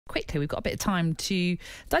quickly, we've got a bit of time to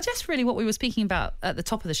digest really what we were speaking about at the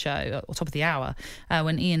top of the show, or top of the hour,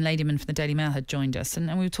 when Ian Ladyman from the Daily Mail had joined us. And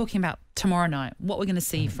we were talking about tomorrow night, what we're going to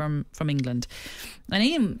see from England. And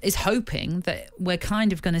Ian is hoping that we're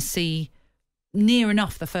kind of going to see near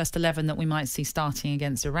enough the first 11 that we might see starting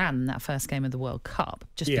against Iran in that first game of the World Cup,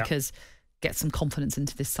 just because get some confidence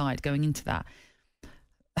into this side going into that.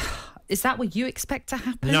 Is that what you expect to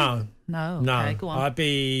happen? No. Okay, go on. I'd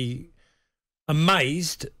be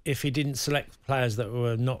amazed if he didn't select players that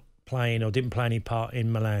were not playing or didn't play any part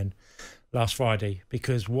in Milan last Friday,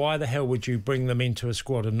 because why the hell would you bring them into a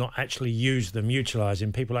squad and not actually use them,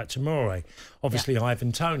 utilising people like Tomori, obviously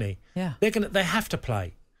Ivan Toney? Yeah. They have to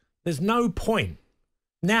play. There's no point.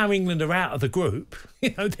 Now England are out of the group,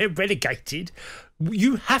 they're relegated.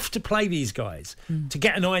 You have to play these guys to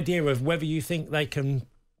get an idea of whether you think they can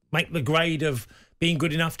make the grade of being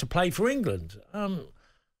good enough to play for England.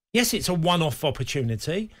 Yes, it's a one-off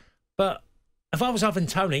opportunity, but if I was Ivan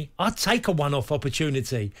Toney, I'd take a one-off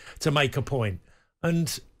opportunity to make a point.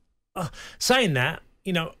 And saying that,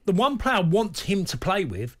 the one player I want him to play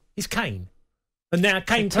with is Kane. And now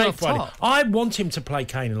Kane played Friday. I want him to play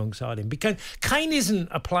Kane alongside him, because Kane isn't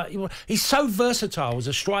a player. He's so versatile as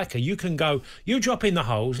a striker. You can go, you drop in the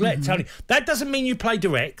holes, let Tony. That doesn't mean you play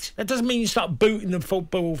direct. That doesn't mean you start booting the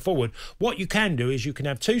ball forward. What you can do is you can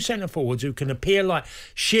have two centre forwards who can appear like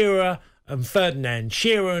Shearer and Ferdinand,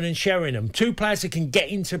 Shearer and Sheringham, two players that can get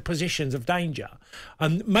into positions of danger.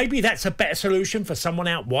 And maybe that's a better solution for someone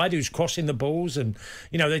out wide who's crossing the balls, and,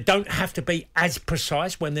 they don't have to be as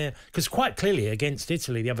precise when they're... Because quite clearly against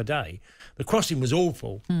Italy the other day, the crossing was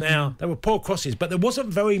awful. Now, there were poor crosses, but there wasn't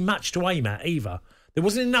very much to aim at either. There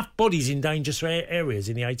wasn't enough bodies in dangerous areas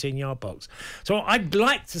in the 18-yard box. So I'd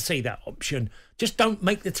like to see that option. Just don't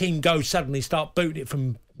make the team go suddenly start booting it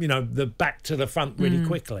from, the back to the front really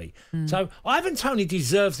quickly. So Ivan Toney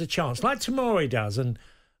deserves a chance, like Tomori does. And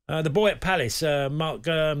the boy at Palace, Mark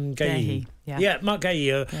Gahey. Mark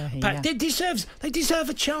Gahey. They deserve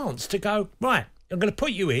a chance to go, right, I'm going to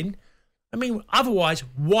put you in. I mean, otherwise,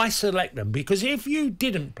 why select them? Because if you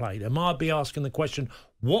didn't play them, I'd be asking the question,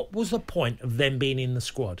 what was the point of them being in the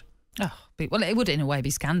squad? Oh, well, it would in a way be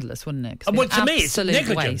scandalous, wouldn't it? Well, to me, it's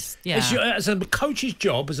negligent. Waste. Yeah. As a coach's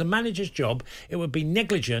job, as a manager's job, it would be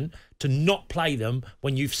negligent to not play them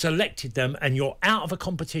when you've selected them and you're out of a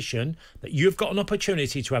competition, that you've got an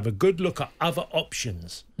opportunity to have a good look at other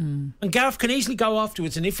options. And Gareth can easily go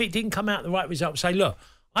afterwards, and if it didn't come out the right result, say, look,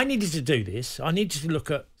 I needed to do this. I needed to look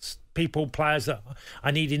at players that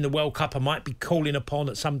I need in the World Cup I might be calling upon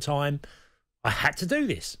at some time. I had to do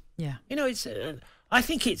this. Yeah. It's... I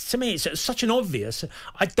think to me, it's such an obvious...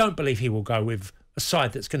 I don't believe he will go with a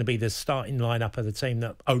side that's going to be the starting lineup of the team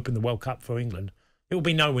that opened the World Cup for England. It will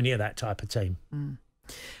be nowhere near that type of team.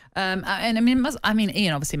 And I mean,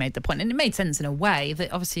 Ian obviously made the point, and it made sense in a way,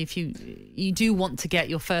 that obviously if you do want to get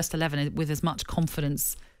your first 11 with as much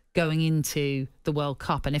confidence going into the World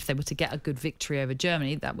Cup, and if they were to get a good victory over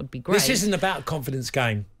Germany, that would be great. This isn't about a confidence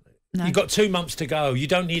game. No. You've got 2 months to go. You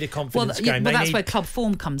don't need a confidence game. Well, that's where club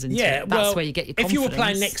form comes into it. That's where you get your confidence. If you were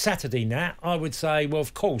playing next Saturday, Nat, I would say, well,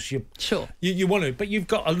 of course, you want to. But you've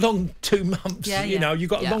got a long 2 months. You've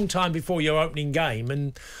got a long time before your opening game.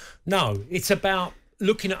 And no, it's about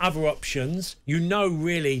looking at other options.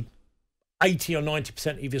 Really 80 or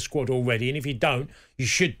 90% of your squad already. And if you don't, you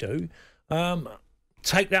should do.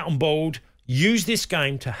 Take that on board. Use this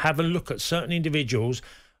game to have a look at certain individuals.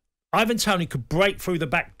 Ivan Toney could break through the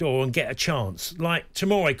back door and get a chance. Like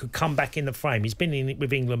Tomori could come back in the frame. He's been in it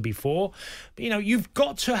with England before. But, you've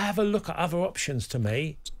got to have a look at other options to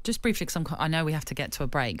me. Just briefly, because I know we have to get to a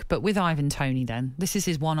break, but with Ivan Toney then, this is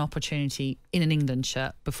his one opportunity in an England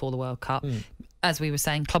shirt before the World Cup. As we were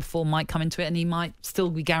saying, club form might come into it and he might still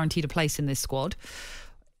be guaranteed a place in this squad.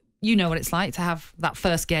 You know what it's like to have that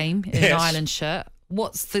first game in an Ireland shirt.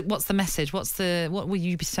 What's the message? What will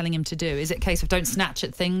you be telling him to do? Is it a case of don't snatch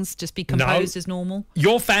at things, just be composed as normal?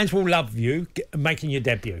 Your fans will love you making your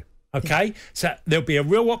debut. Okay, so there'll be a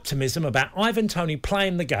real optimism about Ivan Toney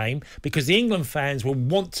playing the game, because the England fans will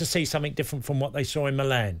want to see something different from what they saw in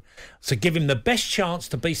Milan. So give him the best chance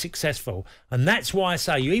to be successful. And that's why I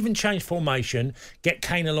say you even change formation, get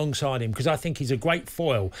Kane alongside him, because I think he's a great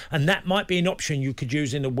foil. And that might be an option you could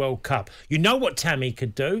use in the World Cup. You know what Tammy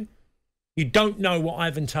could do. You don't know what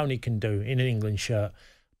Ivan Toney can do in an England shirt.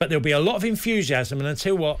 But there'll be a lot of enthusiasm. And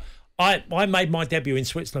until what... I made my debut in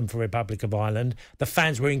Switzerland for Republic of Ireland. The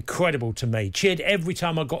fans were incredible to me. Cheered every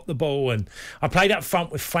time I got the ball. And I played up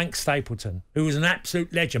front with Frank Stapleton, who was an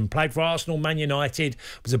absolute legend. Played for Arsenal, Man United,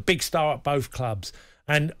 was a big star at both clubs.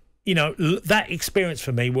 And, that experience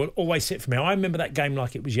for me will always sit for me. I remember that game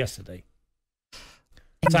like it was yesterday.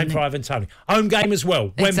 Same for Ivan Toney. Home game as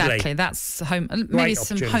well, Wembley. Exactly, that's home. Maybe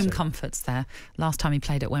some opportunity. home comforts there. Last time he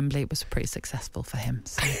played at Wembley, it was pretty successful for him.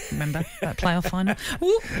 So remember that playoff final?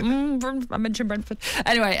 I mentioned Brentford.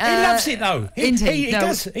 Anyway, He loves it though. He No.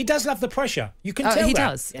 does. He does love the pressure. You can tell He that.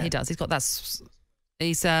 does. Yeah. He does. He's got that.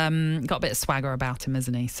 He's got a bit of swagger about him,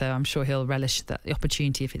 hasn't he? So I'm sure he'll relish the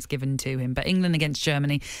opportunity if it's given to him. But England against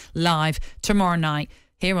Germany live tomorrow night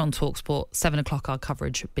here on talkSPORT. 7 o'clock. Our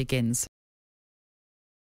coverage begins.